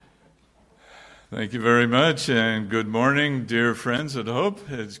Thank you very much, and good morning, dear friends at Hope.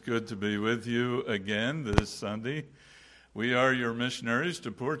 It's good to be with you again this Sunday. We are your missionaries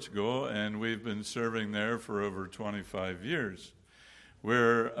to Portugal, and we've been serving there for over 25 years.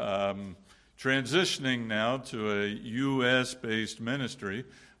 We're transitioning now to a U.S.-based ministry.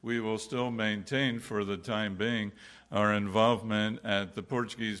 We will still maintain, for the time being, our involvement at the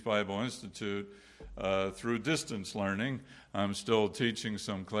Portuguese Bible Institute through distance learning. I'm still teaching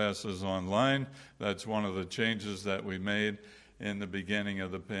some classes online. That's one of the changes that we made in the beginning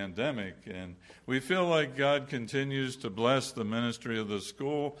of the pandemic. And we feel like God continues to bless the ministry of the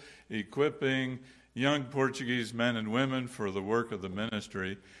school, equipping young Portuguese men and women for the work of the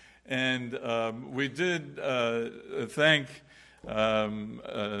ministry. And we did thank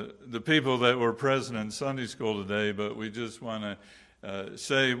the people that were present in Sunday school today, but we just want to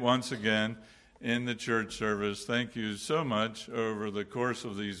say once again, in the church service, thank you so much over the course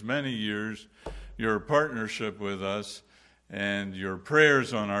of these many years, your partnership with us and your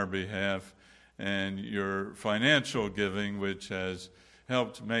prayers on our behalf and your financial giving, which has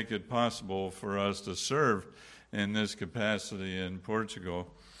helped make it possible for us to serve in this capacity in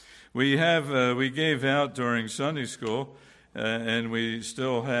Portugal. We gave out during Sunday school, and we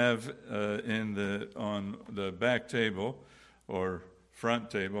still have on the back table, or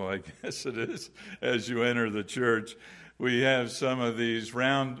front table, I guess it is, as you enter the church. We have some of these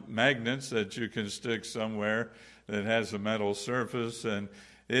round magnets that you can stick somewhere that has a metal surface, and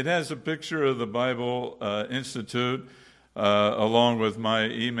it has a picture of the Bible Institute along with my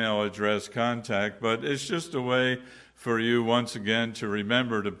email address contact, but it's just a way for you once again to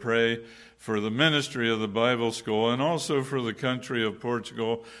remember to pray for the ministry of the Bible school and also for the country of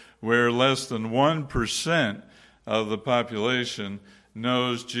Portugal, where less than 1% of the population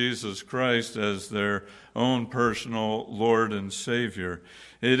knows Jesus Christ as their own personal Lord and Savior.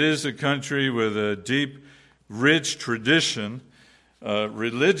 It is a country with a deep, rich tradition,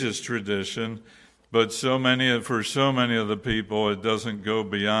 religious tradition, but for so many of the people, it doesn't go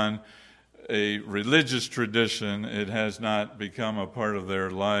beyond a religious tradition. It has not become a part of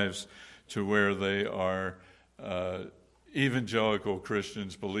their lives to where they are evangelical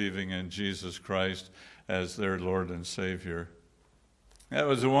Christians believing in Jesus Christ as their Lord and Savior. That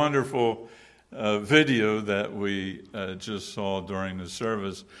was a wonderful video that we just saw during the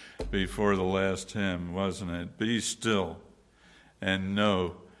service before the last hymn, wasn't it? Be still and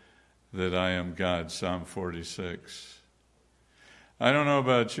know that I am God, Psalm 46. I don't know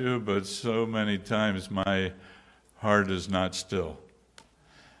about you, but so many times my heart is not still.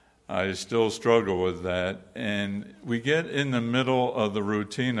 I still struggle with that, and we get in the middle of the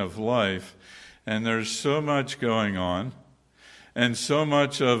routine of life, and there's so much going on. And so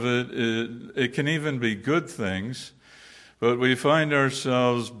much of it can even be good things, but we find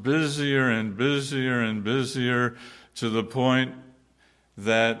ourselves busier and busier and busier to the point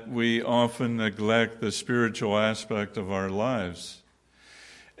that we often neglect the spiritual aspect of our lives.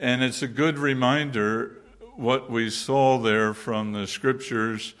 And it's a good reminder what we saw there from the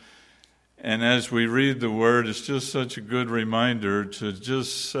scriptures. And as we read the word, it's just such a good reminder to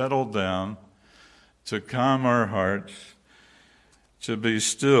just settle down, to calm our hearts, to be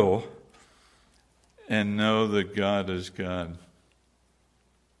still and know that God is God.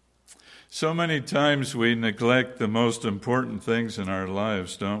 So many times we neglect the most important things in our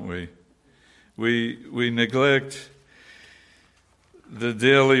lives, don't we? We neglect the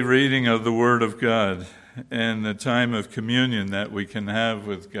daily reading of the Word of God and the time of communion that we can have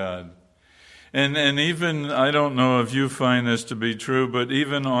with God. And even, I don't know if you find this to be true, but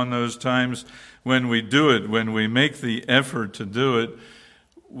even on those times when we do it, when we make the effort to do it,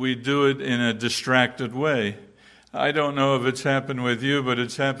 we do it in a distracted way. I don't know if it's happened with you, but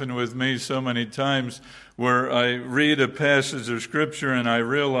it's happened with me so many times where I read a passage of Scripture and I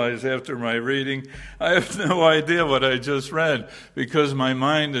realize after my reading, I have no idea what I just read because my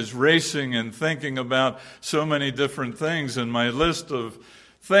mind is racing and thinking about so many different things and my list of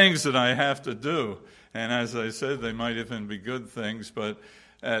things that I have to do. And as I said, they might even be good things, but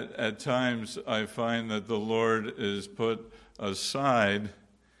at times I find that the Lord is put aside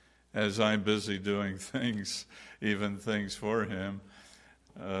as I'm busy doing things, even things for Him.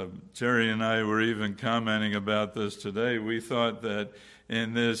 Jerry and I were even commenting about this today. We thought that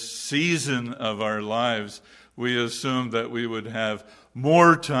in this season of our lives, we assumed that we would have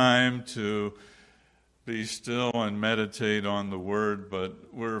more time to be still and meditate on the Word,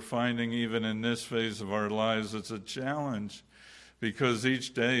 but we're finding even in this phase of our lives it's a challenge because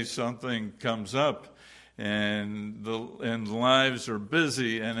each day something comes up and lives are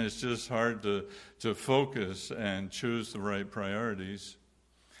busy and it's just hard to focus and choose the right priorities.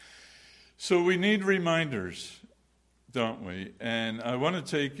 So we need reminders, don't we? And I want to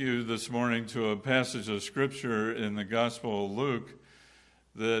take you this morning to a passage of Scripture in the Gospel of Luke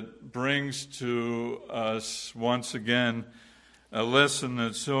that brings to us once again a lesson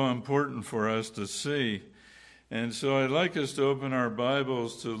that's so important for us to see. And so I'd like us to open our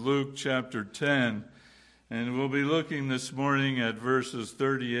Bibles to Luke chapter 10, and we'll be looking this morning at verses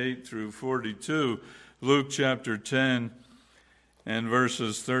 38 through 42. Luke chapter 10 and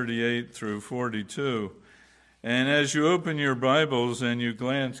verses 38 through 42. And as you open your Bibles and you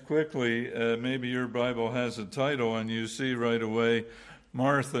glance quickly, maybe your Bible has a title and you see right away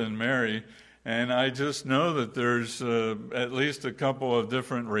Martha and Mary. And I just know that there's at least a couple of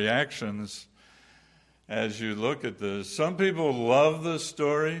different reactions as you look at this. Some people love this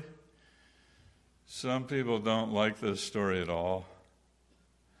story. Some people don't like this story at all.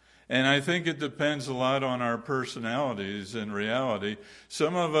 And I think it depends a lot on our personalities in reality.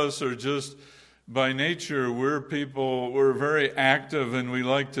 Some of us are just, by nature, we're very active and we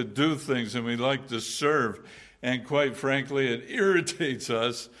like to do things and we like to serve. And quite frankly, it irritates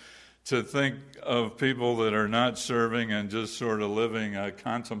us to think of people that are not serving and just sort of living a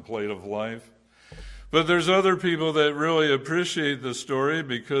contemplative life. But there's other people that really appreciate the story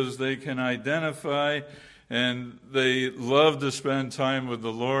because they can identify and they love to spend time with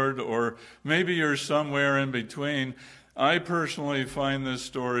the Lord, or maybe you're somewhere in between. I personally find this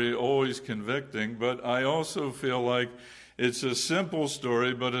story always convicting, but I also feel like it's a simple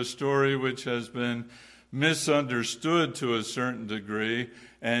story, but a story which has been misunderstood to a certain degree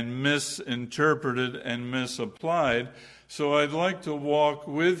and misinterpreted and misapplied. So I'd like to walk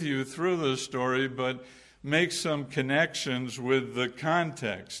with you through this story, but make some connections with the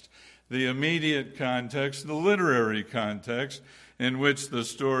context, the immediate context, the literary context in which the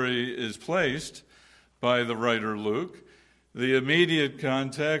story is placed by the writer Luke, the immediate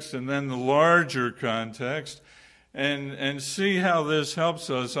context, and then the larger context, and see how this helps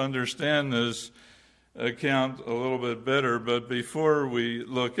us understand this account a little bit better. But before we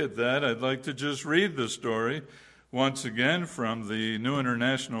look at that, I'd like to just read the story once again from the New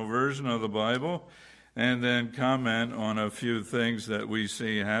International Version of the Bible, and then comment on a few things that we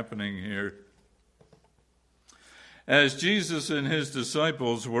see happening here. As Jesus and his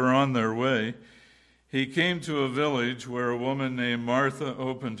disciples were on their way, he came to a village where a woman named Martha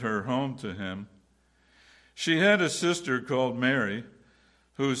opened her home to him. She had a sister called Mary,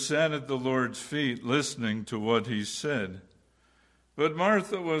 who sat at the Lord's feet listening to what he said. But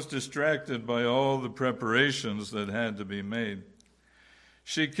Martha was distracted by all the preparations that had to be made.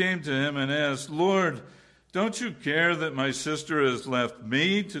 She came to him and asked, "Lord, don't you care that my sister has left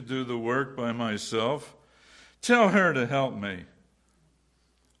me to do the work by myself? Tell her to help me."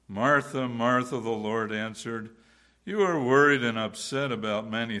 "Martha, Martha," the Lord answered, "you are worried and upset about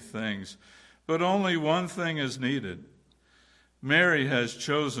many things, but only one thing is needed. Mary has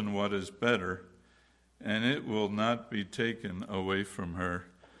chosen what is better, and it will not be taken away from her."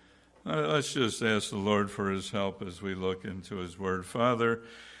 Let's just ask the Lord for his help as we look into his word. Father,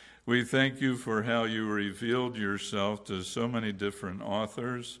 we thank you for how you revealed yourself to so many different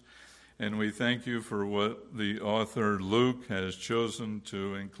authors, and we thank you for what the author Luke has chosen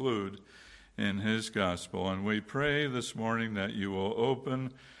to include in his gospel. And we pray this morning that you will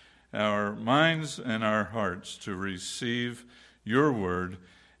open our minds and our hearts to receive your word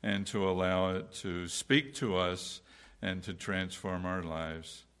and to allow it to speak to us and to transform our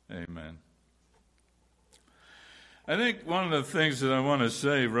lives. Amen. I think one of the things that I want to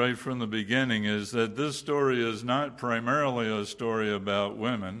say right from the beginning is that this story is not primarily a story about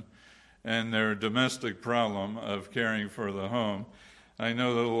women and their domestic problem of caring for the home. I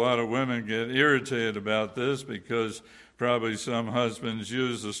know that a lot of women get irritated about this because probably some husbands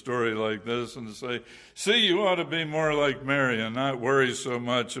use a story like this and say, "See, you ought to be more like Mary and not worry so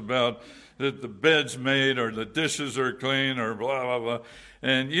much about that the bed's made or the dishes are clean or blah, blah, blah."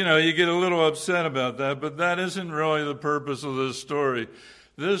 And, you get a little upset about that, but that isn't really the purpose of this story.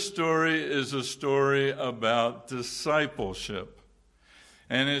 This story is a story about discipleship.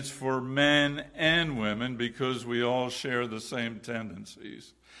 And it's for men and women because we all share the same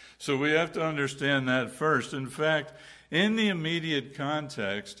tendencies. So we have to understand that first. In fact, in the immediate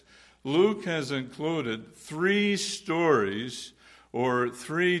context, Luke has included 3 stories or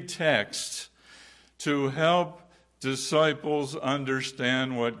 3 texts to help disciples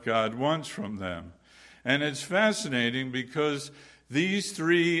understand what God wants from them. And it's fascinating because these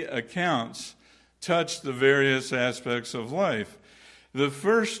 3 accounts touch the various aspects of life. The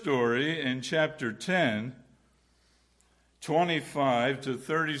first story in chapter 10, 25 to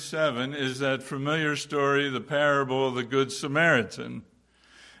 37, is that familiar story, the parable of the Good Samaritan.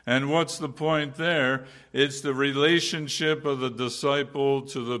 And what's the point there? It's the relationship of the disciple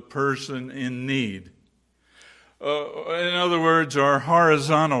to the person in need. In other words, our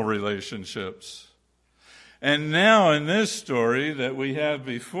horizontal relationships. And now in this story that we have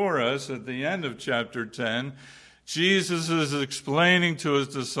before us at the end of chapter 10, Jesus is explaining to his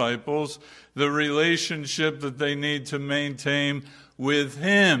disciples the relationship that they need to maintain with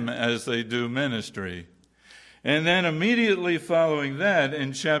him as they do ministry. And then immediately following that,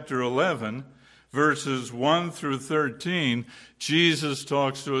 in chapter 11, verses 1 through 13, Jesus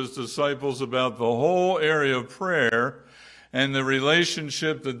talks to his disciples about the whole area of prayer and the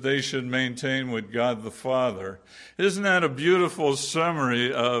relationship that they should maintain with God the Father. Isn't that a beautiful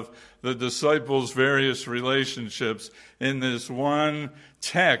summary of the disciples' various relationships in this one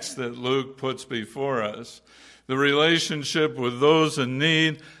text that Luke puts before us? The relationship with those in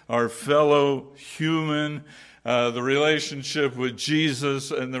need, our fellow human, the relationship with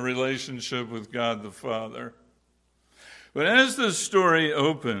Jesus, and the relationship with God the Father. But as this story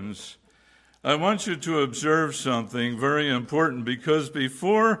opens, I want you to observe something very important, because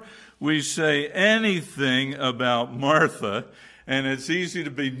before we say anything about Martha, and it's easy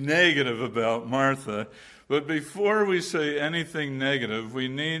to be negative about Martha, but before we say anything negative, we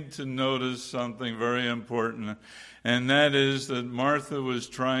need to notice something very important, and that is that Martha was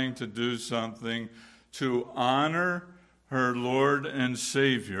trying to do something to honor her Lord and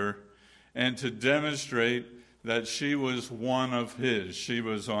Savior and to demonstrate that she was one of his. She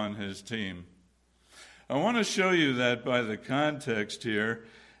was on his team. I want to show you that by the context here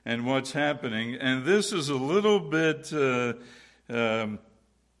and what's happening. And this is a little bit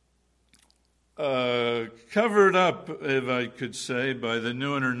covered up, if I could say, by the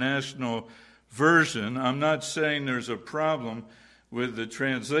New International Version. I'm not saying there's a problem with the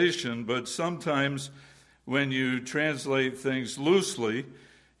translation, but sometimes when you translate things loosely,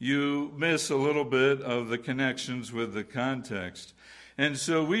 you miss a little bit of the connections with the context. And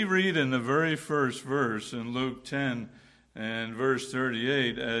so we read in the very first verse in Luke 10 and verse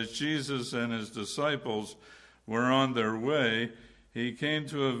 38, as Jesus and his disciples were on their way, he came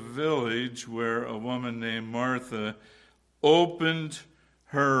to a village where a woman named Martha opened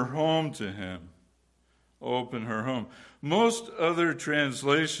her home to him. Open her home. Most other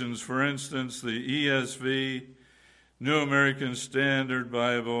translations, for instance, the ESV, New American Standard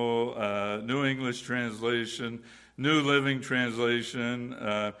Bible, New English Translation, New Living Translation,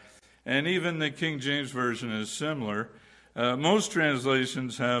 and even the King James Version is similar. Most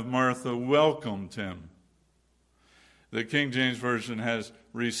translations have Martha welcomed him. The King James Version has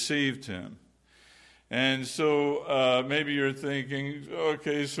received him. And so maybe you're thinking,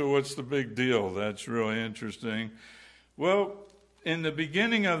 okay, so what's the big deal? That's really interesting. Well, in the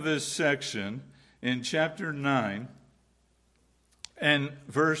beginning of this section, in chapter 9 and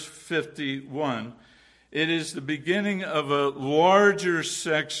verse 51, it is the beginning of a larger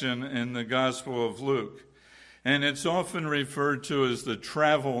section in the Gospel of Luke. And it's often referred to as the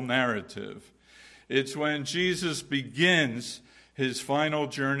travel narrative. It's when Jesus begins his final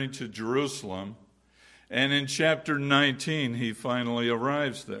journey to Jerusalem. And in chapter 19, he finally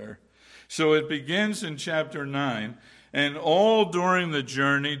arrives there. So it begins in chapter 9, and all during the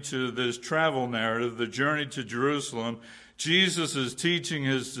journey to this travel narrative, the journey to Jerusalem, Jesus is teaching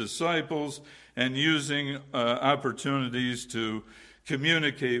his disciples and using opportunities to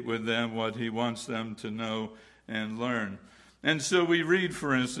communicate with them what he wants them to know and learn. And so we read,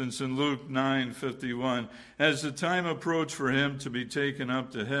 for instance, in Luke 9:51, as the time approached for him to be taken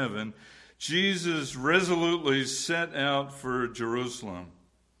up to heaven, Jesus resolutely set out for Jerusalem.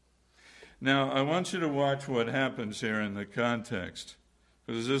 Now, I want you to watch what happens here in the context,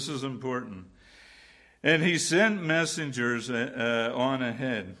 because this is important. And he sent messengers on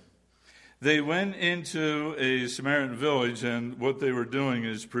ahead. They went into a Samaritan village, and what they were doing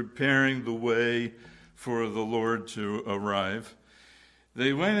is preparing the way for the Lord to arrive.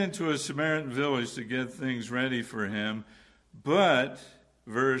 They went into a Samaritan village to get things ready for him, but,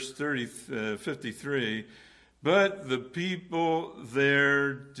 verse 53, but the people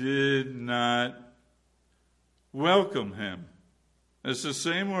there did not welcome him. It's the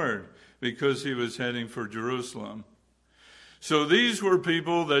same word, because he was heading for Jerusalem. So these were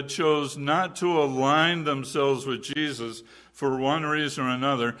people that chose not to align themselves with Jesus for one reason or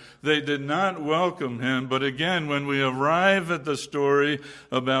another. They did not welcome him. But again, when we arrive at the story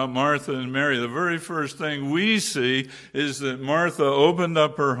about Martha and Mary, the very first thing we see is that Martha opened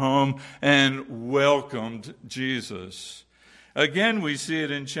up her home and welcomed Jesus. Again, we see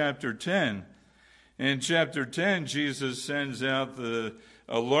it in chapter 10. In chapter 10, Jesus sends out a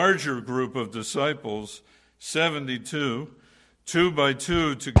larger group of disciples, 72, 2 by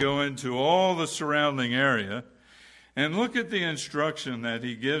 2 to go into all the surrounding area. And look at the instruction that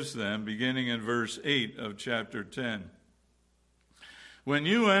he gives them, beginning in verse 8 of chapter 10. When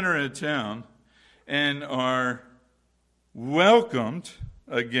you enter a town and are welcomed,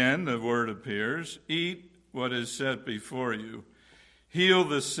 again the word appears, eat what is set before you. Heal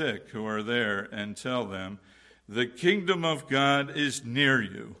the sick who are there and tell them, the kingdom of God is near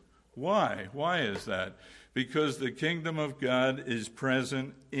you. Why? Why is that? Because the kingdom of God is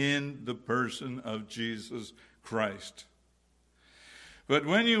present in the person of Jesus Christ. But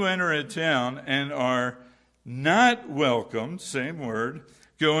when you enter a town and are not welcomed, same word,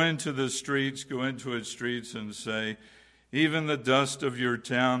 go into its streets and say, even the dust of your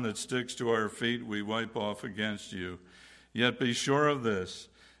town that sticks to our feet we wipe off against you. Yet be sure of this,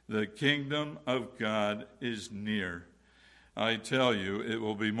 the kingdom of God is near. I tell you, it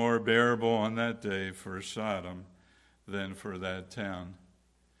will be more bearable on that day for Sodom than for that town.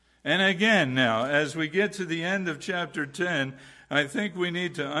 And again now, as we get to the end of chapter 10, I think we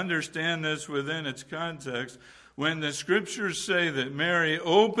need to understand this within its context. When the scriptures say that Mary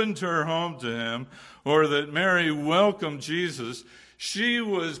opened her home to him, or that Mary welcomed Jesus, she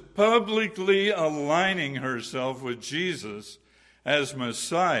was publicly aligning herself with Jesus as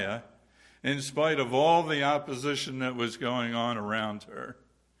Messiah in spite of all the opposition that was going on around her.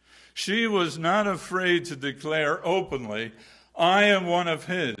 She was not afraid to declare openly, I am one of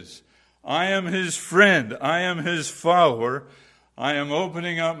his. I am his friend. I am his follower. I am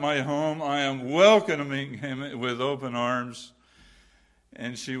opening up my home. I am welcoming him with open arms.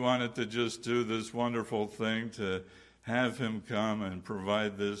 And she wanted to just do this wonderful thing to have him come and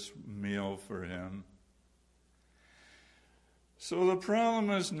provide this meal for him. So the problem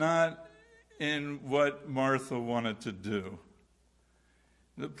is not in what Martha wanted to do.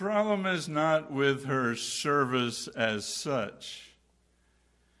 The problem is not with her service as such.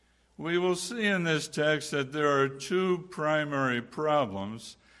 We will see in this text that there are two primary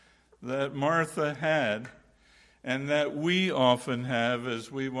problems that Martha had and that we often have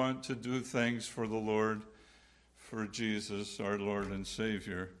as we want to do things for the Lord, for Jesus, our Lord and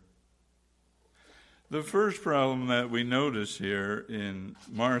Savior. The first problem that we notice here in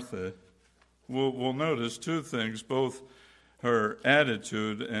Martha, we'll notice two things, both her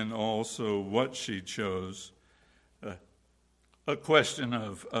attitude and also what she chose. A question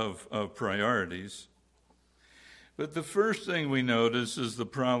of priorities. But the first thing we notice is the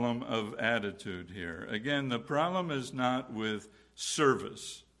problem of attitude here. Again, the problem is not with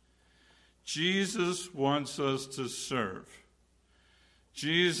service. Jesus wants us to serve.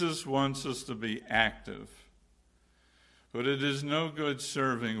 Jesus wants us to be active. But it is no good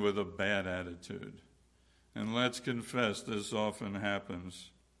serving with a bad attitude. And let's confess, this often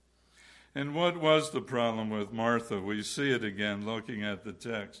happens. And what was the problem with Martha? We see it again looking at the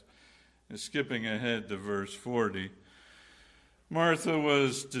text. Skipping ahead to verse 40. Martha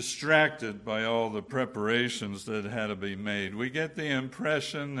was distracted by all the preparations that had to be made. We get the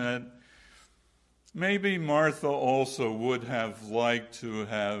impression that maybe Martha also would have liked to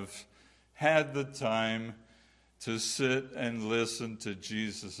have had the time to sit and listen to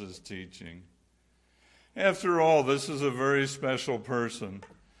Jesus' teaching. After all, this is a very special person.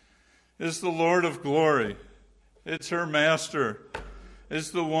 It's the Lord of glory. It's her master. It's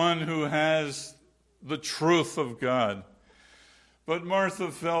the one who has the truth of God. But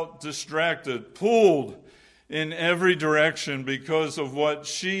Martha felt distracted, pulled in every direction because of what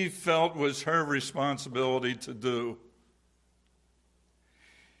she felt was her responsibility to do.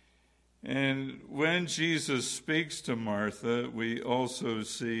 And when Jesus speaks to Martha, we also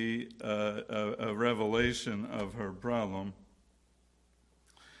see a revelation of her problem.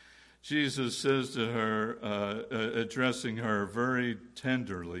 Jesus says to her, addressing her very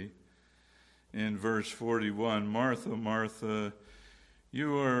tenderly in verse 41, Martha, Martha,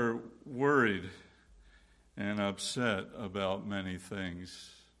 you are worried and upset about many things.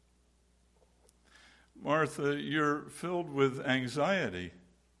 Martha, you're filled with anxiety.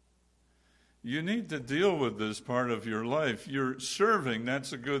 You need to deal with this part of your life. You're serving,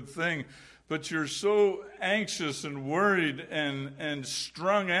 that's a good thing, but you're so anxious and worried and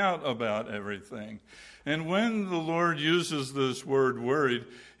strung out about everything. And when the Lord uses this word worried,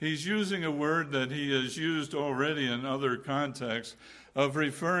 he's using a word that he has used already in other contexts of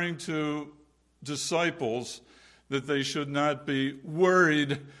referring to disciples that they should not be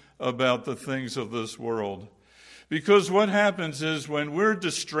worried about the things of this world. Because what happens is when we're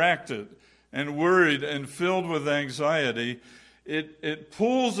distracted and worried and filled with anxiety, it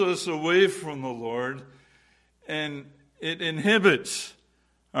pulls us away from the Lord and it inhibits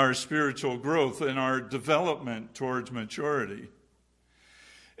our spiritual growth and our development towards maturity.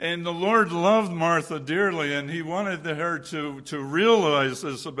 And the Lord loved Martha dearly, and he wanted her to realize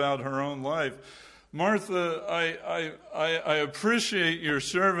this about her own life. Martha, I appreciate your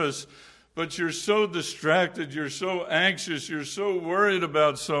service, but you're so distracted, you're so anxious, you're so worried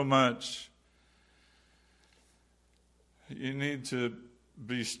about so much. You need to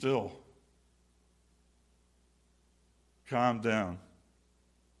be still. Calm down.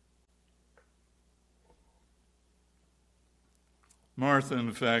 Martha,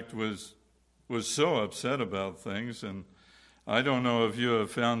 in fact, was so upset about things, and I don't know if you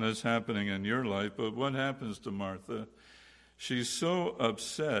have found this happening in your life, but what happens to Martha? She's so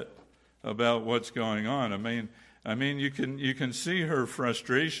upset about what's going on. I mean, you can see her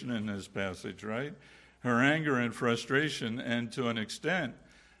frustration in this passage, right? Her anger and frustration, and to an extent,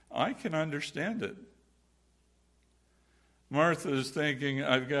 I can understand it. Martha is thinking,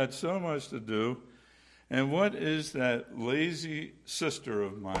 I've got so much to do, and what is that lazy sister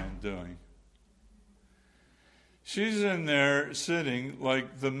of mine doing? She's in there sitting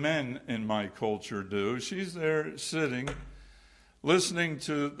like the men in my culture do. She's there sitting, listening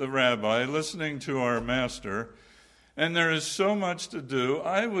to the rabbi, listening to our master, and there is so much to do.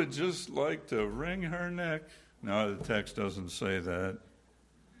 I would just like to wring her neck. No, the text doesn't say that.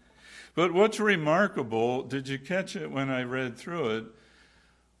 But what's remarkable, did you catch it when I read through it?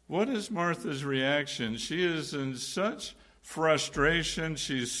 What is Martha's reaction? She is in such frustration.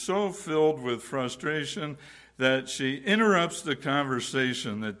 She's so filled with frustration that she interrupts the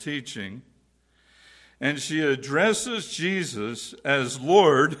conversation, the teaching, and she addresses Jesus as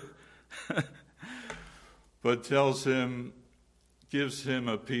Lord, but gives him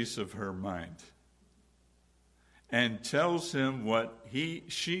a piece of her mind, and tells him what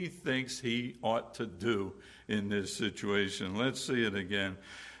she thinks he ought to do in this situation. Let's see it again.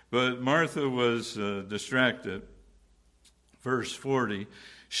 But Martha was distracted. Verse 40,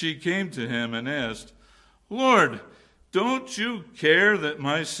 she came to him and asked, Lord, don't you care that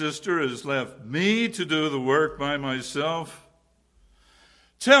my sister has left me to do the work by myself?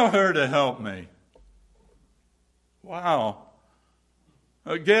 Tell her to help me. Wow.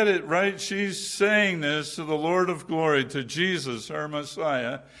 Get it, right? She's saying this to the Lord of glory, to Jesus, her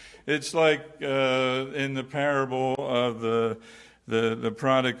Messiah. It's like in the parable of the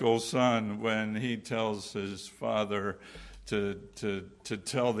prodigal son, when he tells his father to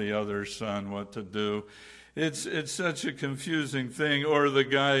tell the other son what to do. It's such a confusing thing. Or the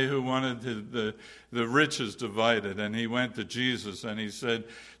guy who wanted the riches divided, and he went to Jesus and he said,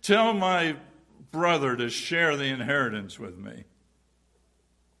 tell my brother to share the inheritance with me.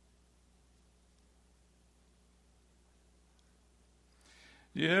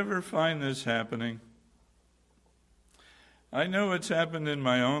 Do you ever find this happening? I know it's happened in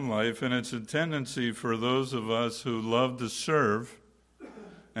my own life, and it's a tendency for those of us who love to serve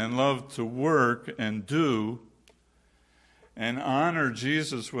and love to work and do and honor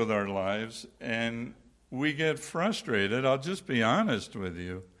Jesus with our lives, and we get frustrated. I'll just be honest with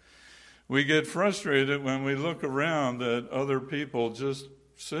you. We get frustrated when we look around at other people just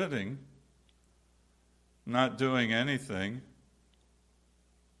sitting, not doing anything.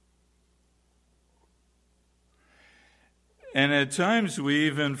 And at times we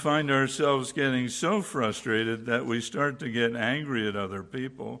even find ourselves getting so frustrated that we start to get angry at other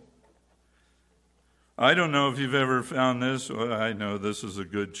people. I don't know if you've ever found this. Well, I know this is a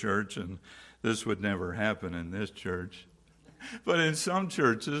good church and this would never happen in this church. But in some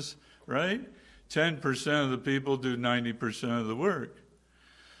churches, right, 10% of the people do 90% of the work.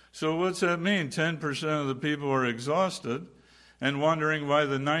 So what's that mean? 10% of the people are exhausted and wondering why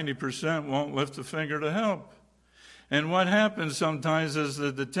the 90% won't lift a finger to help. And what happens sometimes is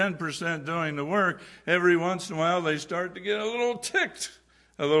that the 10% doing the work, every once in a while they start to get a little ticked,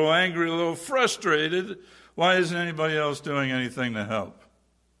 a little angry, a little frustrated. Why isn't anybody else doing anything to help?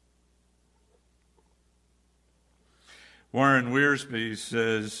 Warren Wiersbe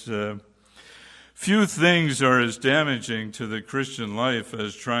says, few things are as damaging to the Christian life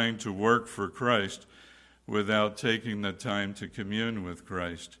as trying to work for Christ without taking the time to commune with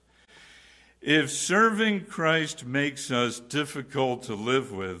Christ. If serving Christ makes us difficult to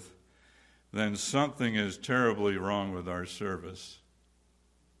live with, then something is terribly wrong with our service.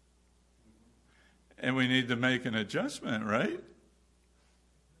 And we need to make an adjustment, right?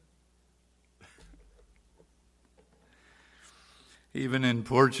 Even in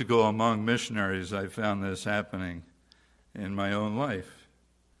Portugal, among missionaries, I found this happening in my own life.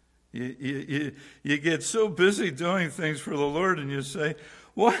 You get so busy doing things for the Lord and you say,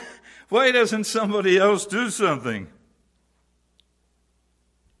 why doesn't somebody else do something?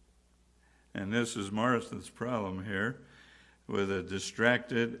 And this is Martha's problem here. with a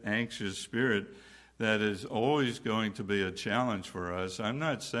distracted, anxious spirit, that is always going to be a challenge for us. I'm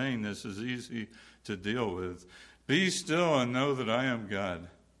not saying this is easy to deal with. Be still and know that I am God.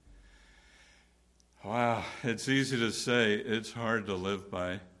 Wow, it's easy to say, it's hard to live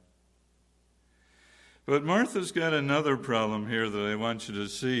by. But Martha's got another problem here that I want you to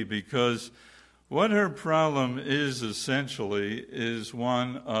see, because what her problem is essentially is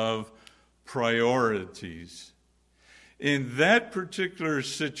one of priorities. In that particular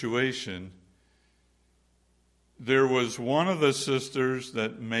situation, there was one of the sisters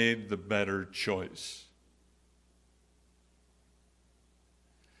that made the better choice.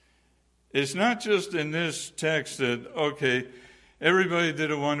 It's not just in this text that, okay, everybody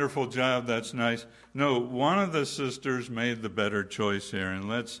did a wonderful job, that's nice. No, one of the sisters made the better choice here. And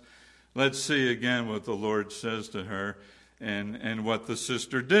let's see again what the Lord says to her and what the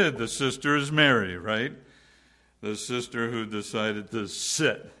sister did. The sister is Mary, right? The sister who decided to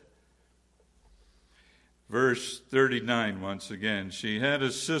sit. Verse 39, once again. She had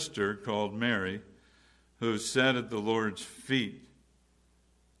a sister called Mary who sat at the Lord's feet,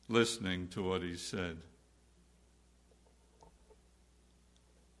 listening to what he said.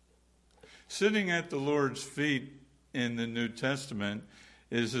 Sitting at the Lord's feet in the New Testament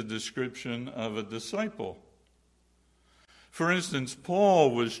is a description of a disciple. For instance,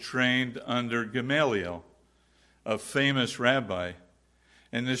 Paul was trained under Gamaliel, a famous rabbi,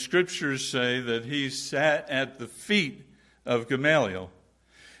 and the scriptures say that he sat at the feet of Gamaliel.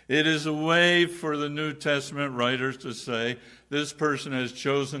 It is a way for the New Testament writers to say this person has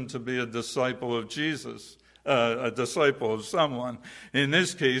chosen to be a disciple of Jesus, a disciple of someone. In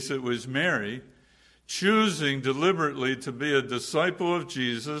this case, it was Mary, choosing deliberately to be a disciple of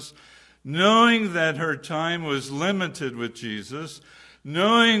Jesus, knowing that her time was limited with Jesus,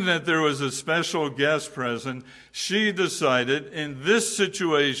 knowing that there was a special guest present. She decided, in this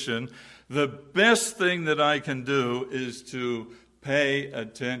situation, the best thing that I can do is to pay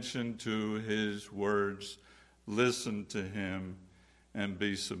attention to his words, listen to him, and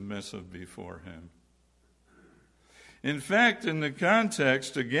be submissive before him. In fact, in the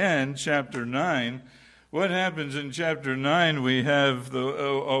context, again, chapter 9, what happens in chapter 9, we have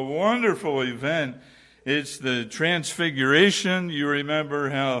a wonderful event. It's the transfiguration. You remember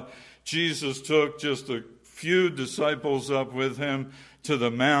how Jesus took just a few disciples up with him to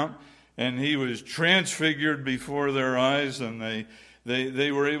the mount, and he was transfigured before their eyes, and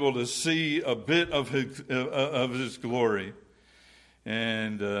they were able to see a bit of his glory.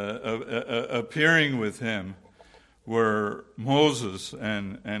 And appearing with him were Moses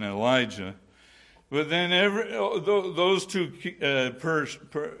and Elijah. But then those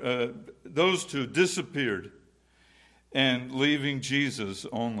two disappeared, and leaving Jesus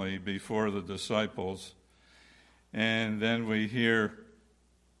only before the disciples. And then we hear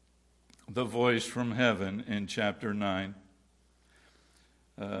the voice from heaven in chapter 9.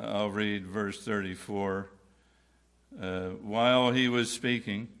 I'll read verse 34. While he was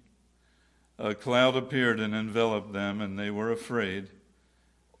speaking, a cloud appeared and enveloped them, and they were afraid.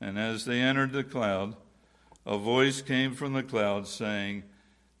 And as they entered the cloud, a voice came from the cloud saying,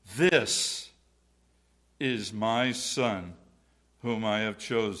 "This is my Son, whom I have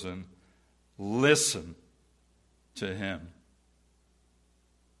chosen. Listen to him."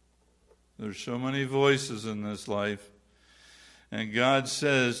 There's so many voices in this life. And God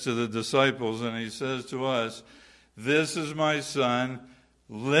says to the disciples, and he says to us, "This is my Son,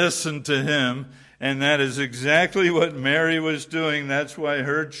 listen to him." And that is exactly what Mary was doing. That's why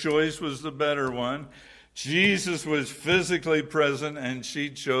her choice was the better one. Jesus was physically present, and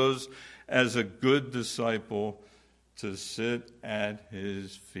she chose, as a good disciple, to sit at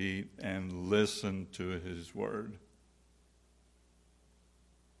his feet and listen to his word.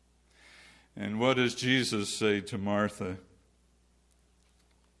 And what does Jesus say to Martha?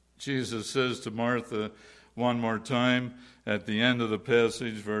 Jesus says to Martha one more time at the end of the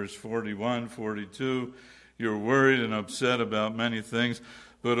passage, verse 41, 42, "You're worried and upset about many things,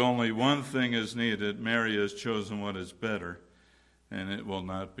 but only one thing is needed. Mary has chosen what is better, and it will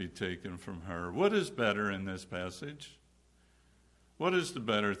not be taken from her." What is better in this passage? What is the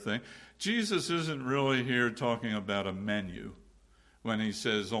better thing? Jesus isn't really here talking about a menu when he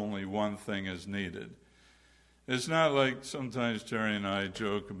says only one thing is needed. It's not like sometimes Terry and I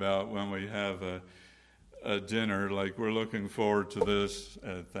joke about when we have a dinner, like we're looking forward to this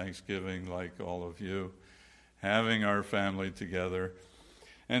at Thanksgiving, like all of you, having our family together.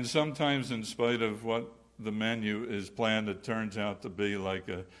 And sometimes, in spite of what the menu is planned, it turns out to be like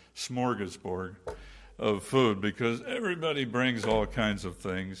a smorgasbord of food, because everybody brings all kinds of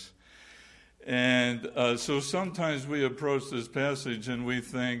things. And so sometimes we approach this passage and we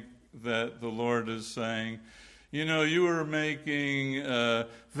think that the Lord is saying, you know, you were making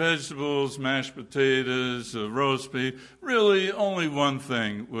vegetables, mashed potatoes, roast beef. Really, only one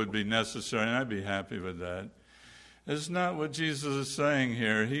thing would be necessary, and I'd be happy with that. It's not what Jesus is saying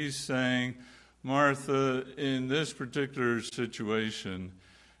here. He's saying, Martha, in this particular situation,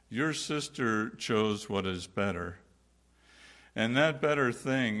 your sister chose what is better. And that better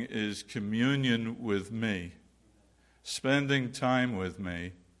thing is communion with me, spending time with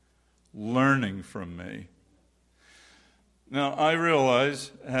me, learning from me. Now, I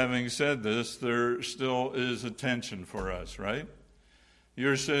realize, having said this, there still is a tension for us, right?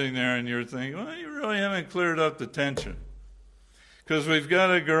 You're sitting there and you're thinking, well, you really haven't cleared up the tension. Because we've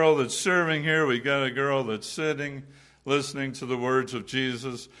got a girl that's serving here, we've got a girl that's sitting, listening to the words of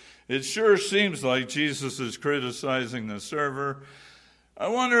Jesus. It sure seems like Jesus is criticizing the server. I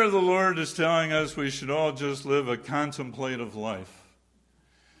wonder if the Lord is telling us we should all just live a contemplative life.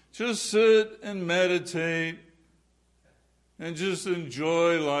 Just sit and meditate and just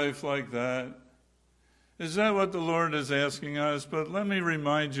enjoy life like that. Is that what the Lord is asking us? But let me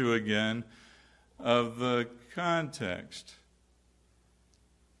remind you again of the context.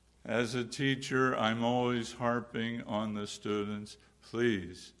 As a teacher, I'm always harping on the students.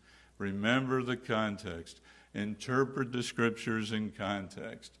 Please remember the context. Interpret the scriptures in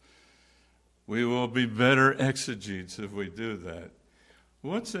context. We will be better exegetes if we do that.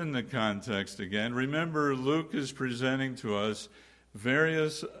 What's in the context again? Remember, Luke is presenting to us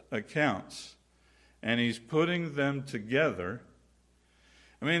various accounts, and he's putting them together.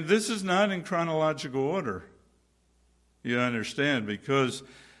 I mean, this is not in chronological order, you understand, because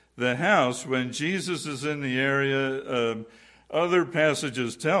the house, when Jesus is in the area, other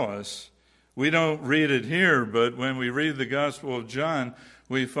passages tell us, we don't read it here, but when we read the Gospel of John,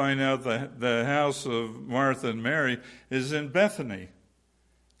 we find out that the house of Martha and Mary is in Bethany,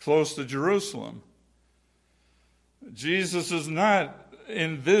 close to Jerusalem. Jesus is not,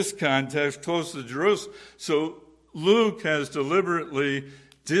 in this context, close to Jerusalem. So Luke has deliberately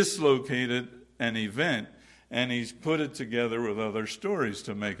dislocated an event, and he's put it together with other stories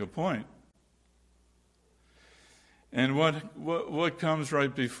to make a point. And what comes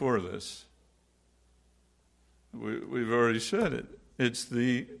right before this? We've already said it. It's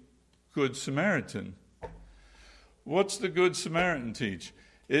the Good Samaritan. What's the Good Samaritan teach?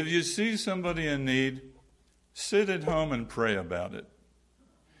 If you see somebody in need, sit at home and pray about it.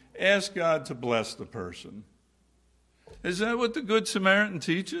 Ask God to bless the person. Is that what the Good Samaritan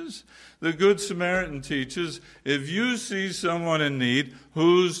teaches? The Good Samaritan teaches, if you see someone in need,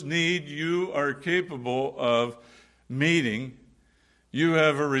 whose need you are capable of meeting, you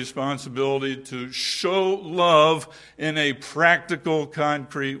have a responsibility to show love in a practical,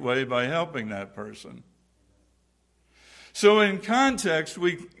 concrete way by helping that person. So in context,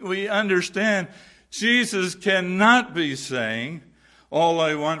 we understand Jesus cannot be saying, all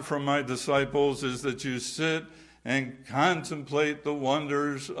I want from my disciples is that you sit and contemplate the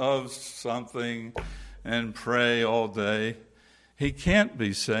wonders of something and pray all day. He can't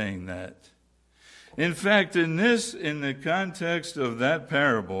be saying that. In fact, in the context of that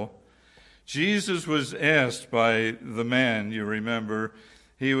parable, Jesus was asked by the man, you remember,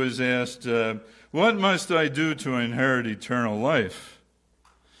 he was asked, what must I do to inherit eternal life?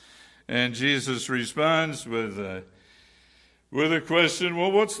 And Jesus responds with a question,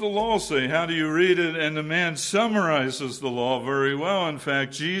 well, what's the law say? How do you read it? And the man summarizes the law very well. In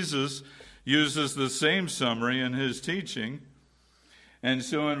fact, Jesus uses the same summary in his teaching. And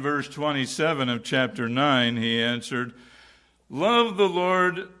so in verse 27 of chapter 9, he answered, love the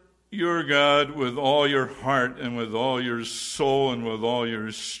Lord your God with all your heart and with all your soul and with all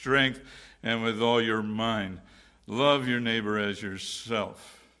your strength and with all your mind. Love your neighbor as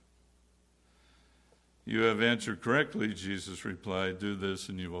yourself. You have answered correctly, Jesus replied. Do this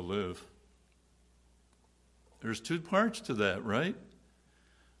and you will live. There's two parts to that, right?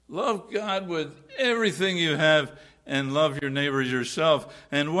 Love God with everything you have and love your neighbor as yourself.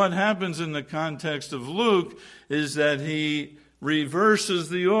 And what happens in the context of Luke is that he reverses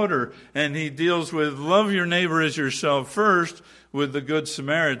the order and he deals with love your neighbor as yourself first with the Good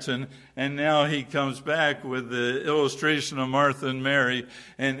Samaritan, and now he comes back with the illustration of Martha and Mary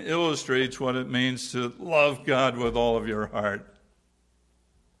and illustrates what it means to love God with all of your heart.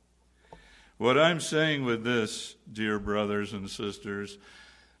 What I'm saying with this, dear brothers and sisters,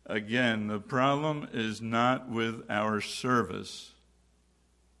 again, the problem is not with our service.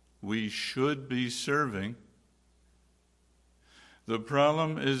 We should be serving. The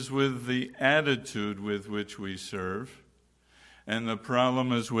problem is with the attitude with which we serve. and the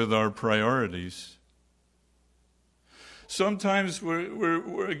problem is with our priorities. Sometimes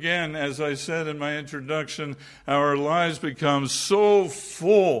we're again, as I said in my introduction, our lives become so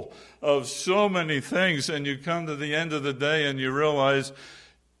full of so many things, and you come to the end of the day and you realize,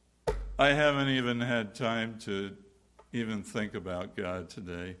 I haven't even had time to even think about God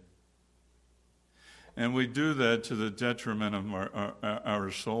today. And we do that to the detriment of our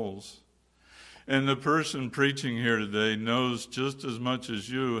souls. And the person preaching here today knows just as much as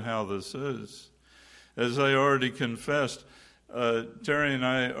you how this is. As I already confessed, Terry and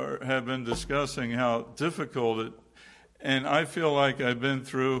I have been discussing how difficult it, and I feel like I've been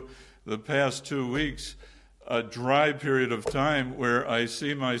through the past 2 weeks a dry period of time where I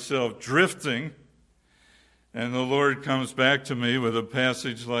see myself drifting, and the Lord comes back to me with a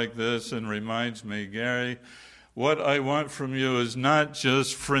passage like this and reminds me, Gary, what I want from you is not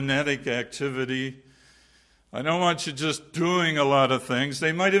just frenetic activity. I don't want you just doing a lot of things.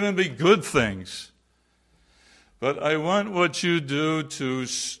 They might even be good things. But I want what you do to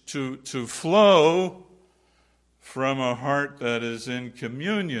flow from a heart that is in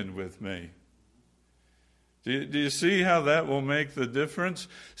communion with me. Do you see how that will make the difference?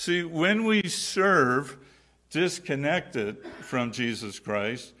 See, when we serve disconnected from Jesus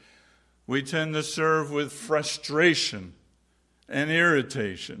Christ, we tend to serve with frustration and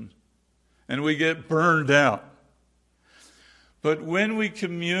irritation, and we get burned out. But when we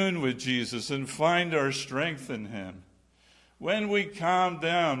commune with Jesus and find our strength in him, when we calm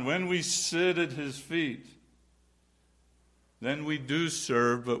down, when we sit at his feet, then we do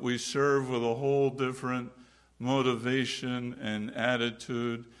serve, but we serve with a whole different motivation and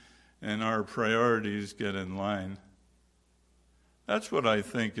attitude, and our priorities get in line. That's what I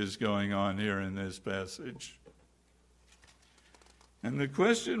think is going on here in this passage. And the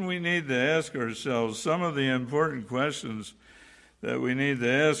question we need to ask ourselves, some of the important questions that we need to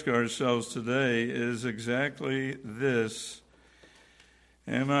ask ourselves today is exactly this.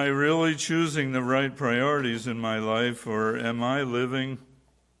 Am I really choosing the right priorities in my life, or am I living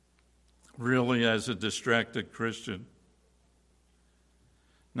really as a distracted Christian?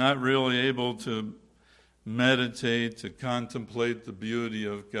 Not really able to meditate, to contemplate the beauty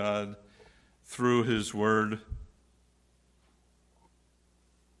of God through his word.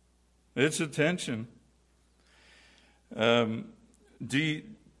 It's a tension.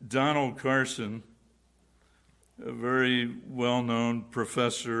 Donald Carson, a very well-known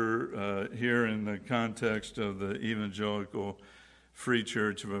professor here in the context of the Evangelical Free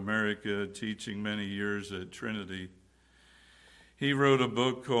Church of America, teaching many years at Trinity, he wrote a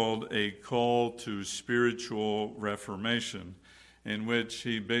book called A Call to Spiritual Reformation, in which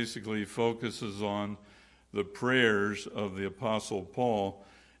he basically focuses on the prayers of the Apostle Paul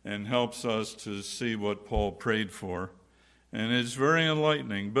and helps us to see what Paul prayed for. And it's very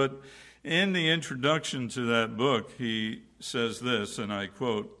enlightening. But in the introduction to that book, he says this, and I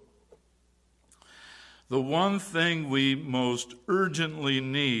quote, "The one thing we most urgently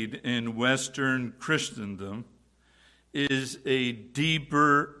need in Western Christendom is a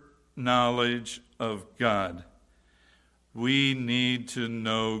deeper knowledge of God. We need to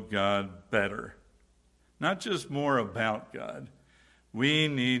know God better. Not just more about God. We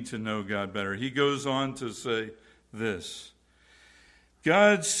need to know God better." He goes on to say this: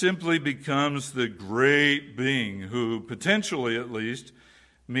 God simply becomes the great being who, potentially at least,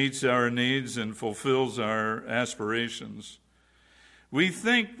 meets our needs and fulfills our aspirations. We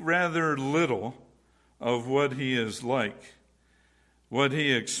think rather little of what he is like, what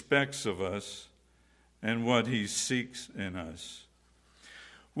he expects of us, and what he seeks in us.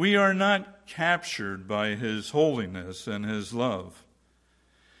 We are not captured by his holiness and his love.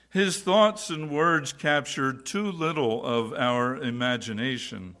 His thoughts and words capture too little of our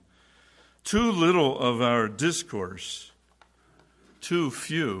imagination, too little of our discourse, too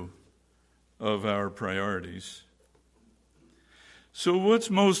few of our priorities. So what's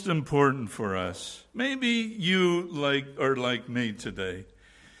most important for us? Maybe you are like me today.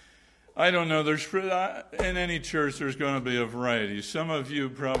 I don't know, in any church there's going to be a variety. Some of you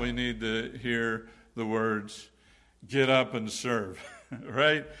probably need to hear the words, "Get up and serve."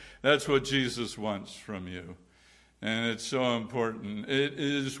 Right? That's what Jesus wants from you. And it's so important. It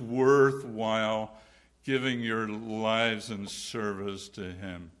is worthwhile giving your lives in service to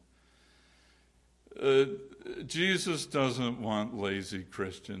him. Jesus doesn't want lazy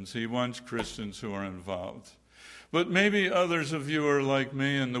Christians. He wants Christians who are involved. But maybe others of you are like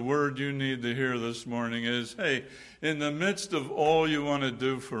me, and the word you need to hear this morning is, hey, in the midst of all you want to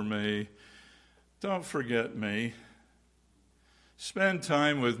do for me, don't forget me. Spend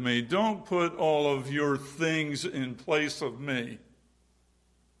time with me. Don't put all of your things in place of me.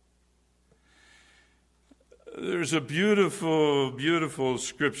 There's a beautiful, beautiful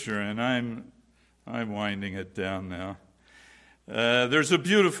scripture, and I'm winding it down now. There's a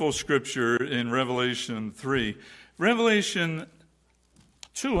beautiful scripture in Revelation 3. Revelation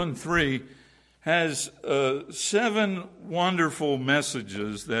 2 and 3 has 7 wonderful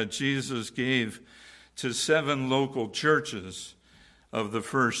messages that Jesus gave to 7 local churches of the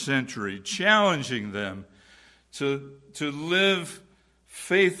first century, challenging them to live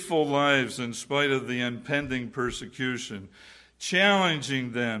faithful lives in spite of the impending persecution,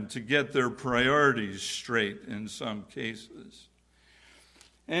 challenging them to get their priorities straight in some cases.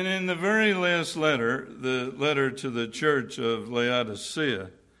 And in the very last letter, the letter to the church of Laodicea,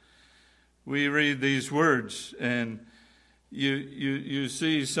 we read these words, and you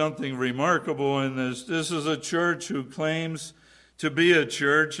see something remarkable in this. This is a church who claims to be a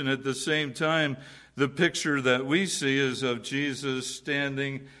church, and at the same time, the picture that we see is of Jesus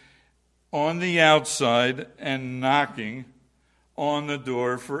standing on the outside and knocking on the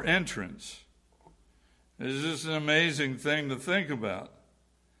door for entrance. It's just an amazing thing to think about.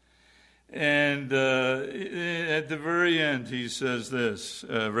 And at the very end, he says this,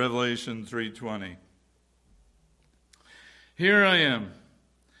 Revelation 3:20. Here I am.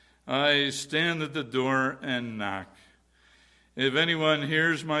 I stand at the door and knock. If anyone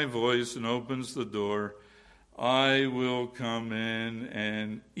hears my voice and opens the door, I will come in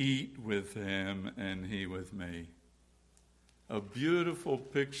and eat with him and he with me. A beautiful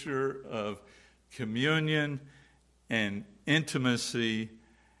picture of communion and intimacy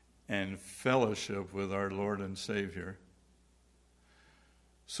and fellowship with our Lord and Savior.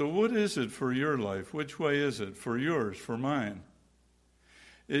 So what is it for your life? Which way is it? For yours, for mine?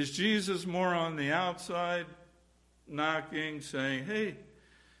 Is Jesus more on the outside, knocking, saying, hey,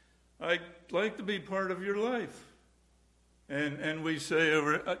 I'd like to be part of your life? And we say,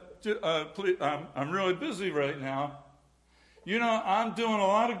 please, I'm really busy right now. You know, I'm doing a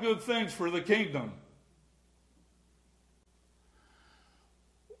lot of good things for the kingdom.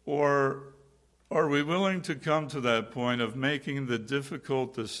 Or are we willing to come to that point of making the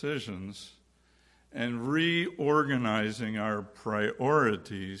difficult decisions and reorganizing our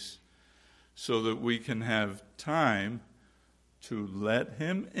priorities so that we can have time to let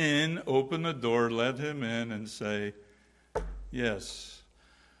him in, open the door, let him in and say, yes,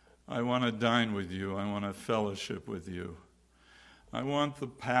 I want to dine with you. I want to fellowship with you. I want the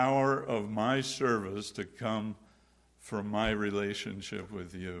power of my service to come from my relationship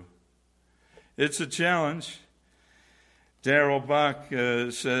with you. It's a challenge. Darrell Bach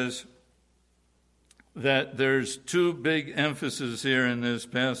says that there's 2 big emphases here in this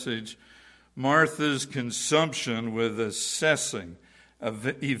passage. Martha's consumption with assessing,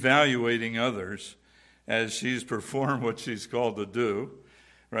 evaluating others as she's performed what she's called to do,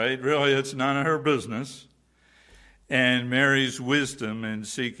 right? Really, it's none of her business. And Mary's wisdom in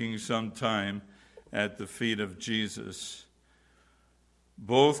seeking some time at the feet of Jesus.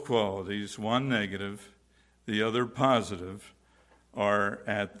 Both qualities, one negative, the other positive, are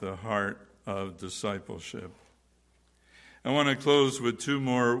at the heart of discipleship. I want to close with 2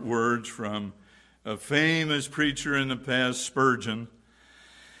 more words from a famous preacher in the past, Spurgeon.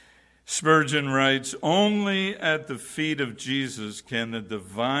 Spurgeon writes, only at the feet of Jesus can the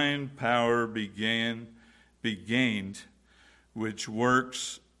divine power be gained, which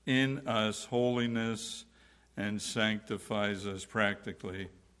works in us holiness and sanctifies us practically.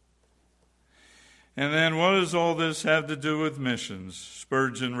 And then what does all this have to do with missions?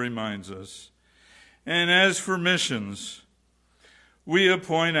 Spurgeon reminds us. And as for missions, we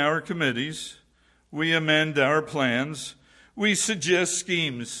appoint our committees, we amend our plans, we suggest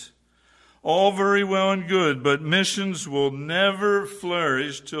schemes. All very well and good, but missions will never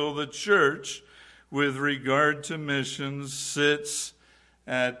flourish till the church, with regard to missions, sits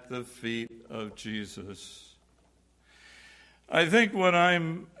at the feet of Jesus. I think what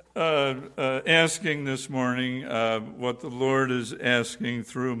I'm asking this morning, what the Lord is asking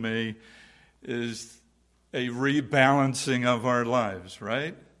through me, is a rebalancing of our lives,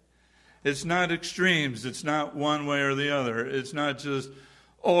 right? It's not extremes. It's not one way or the other. It's not just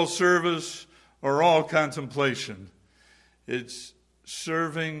all service or all contemplation. It's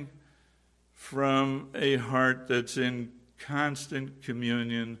serving from a heart that's in constant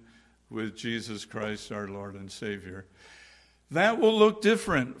communion with Jesus Christ, our Lord and Savior. That will look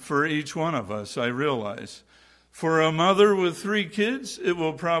different for each one of us, I realize. For a mother with 3 kids, it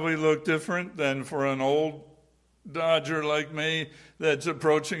will probably look different than for an old dodger like me that's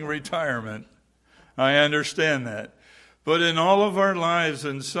approaching retirement. I understand that. But in all of our lives,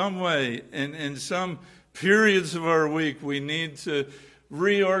 in some way, in some periods of our week, we need to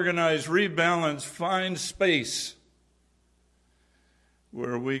reorganize, rebalance, find space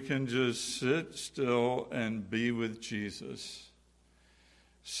where we can just sit still and be with Jesus.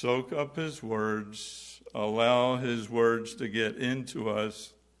 Soak up his words, allow his words to get into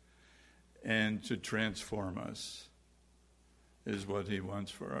us and to transform us, is what he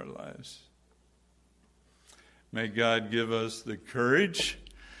wants for our lives. May God give us the courage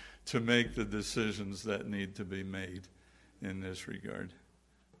to make the decisions that need to be made in this regard.